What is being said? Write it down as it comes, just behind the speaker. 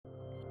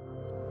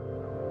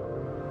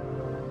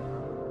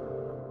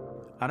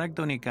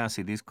arachidonic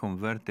acid is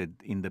converted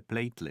in the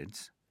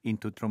platelets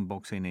into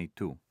thromboxane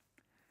A2,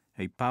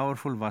 a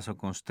powerful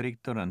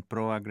vasoconstrictor and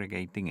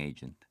pro-aggregating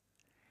agent,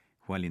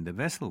 while in the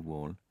vessel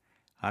wall,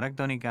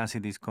 arachidonic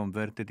acid is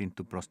converted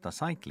into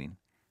prostacyclin,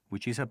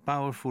 which is a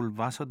powerful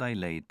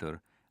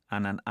vasodilator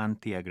and an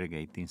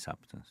anti-aggregating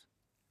substance.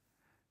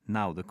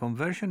 Now, the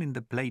conversion in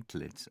the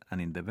platelets and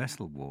in the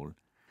vessel wall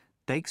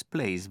takes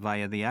place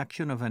via the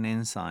action of an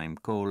enzyme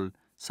called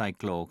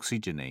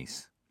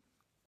cyclooxygenase.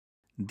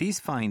 These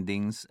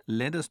findings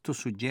led us to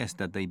suggest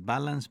that a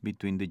balance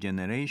between the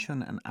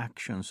generation and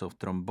actions of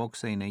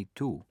thromboxane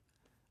A2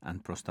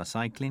 and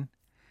prostacyclin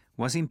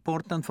was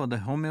important for the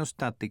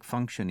homeostatic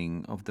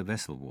functioning of the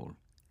vessel wall,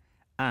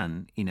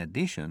 and, in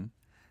addition,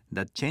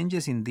 that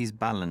changes in this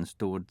balance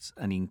towards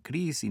an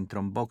increase in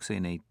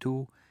thromboxane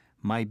A2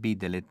 might be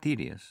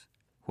deleterious,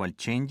 while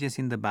changes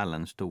in the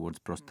balance towards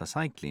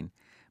prostacyclin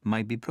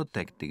might be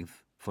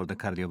protective for the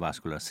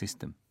cardiovascular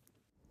system.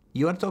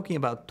 You are talking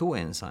about two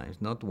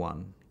enzymes, not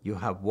one. You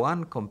have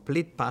one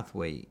complete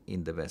pathway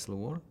in the vessel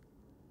wall,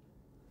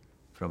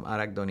 from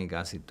arachidonic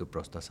acid to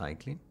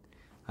prostacyclin,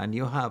 and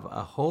you have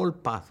a whole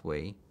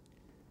pathway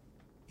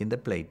in the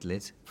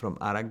platelets from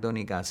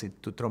arachidonic acid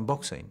to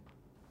thromboxane.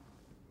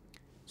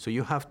 So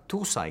you have two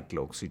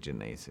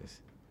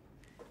cyclooxygenases.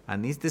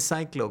 And it's the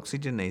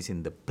cyclooxygenase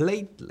in the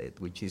platelet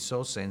which is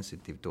so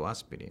sensitive to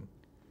aspirin.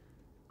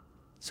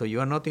 So you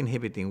are not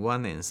inhibiting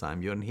one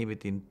enzyme, you're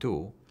inhibiting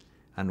two,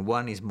 and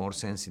one is more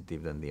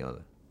sensitive than the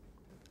other.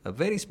 A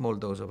very small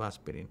dose of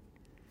aspirin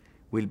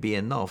will be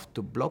enough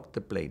to block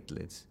the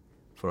platelets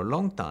for a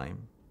long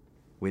time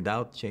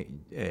without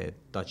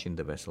touching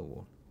the vessel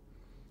wall.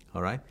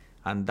 All right?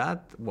 And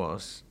that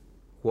was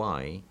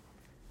why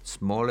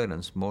smaller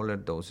and smaller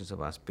doses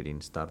of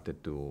aspirin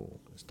started to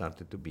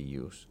be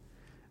used.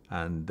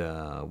 And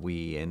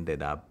we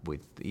ended up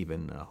with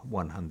even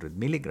 100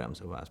 milligrams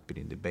of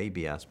aspirin, the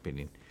baby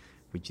aspirin,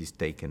 which is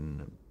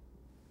taken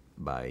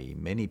by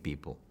many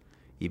people,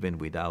 even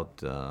without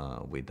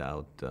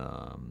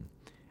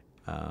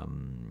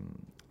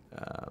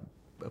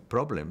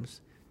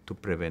problems, to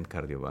prevent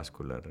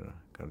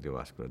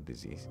cardiovascular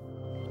disease.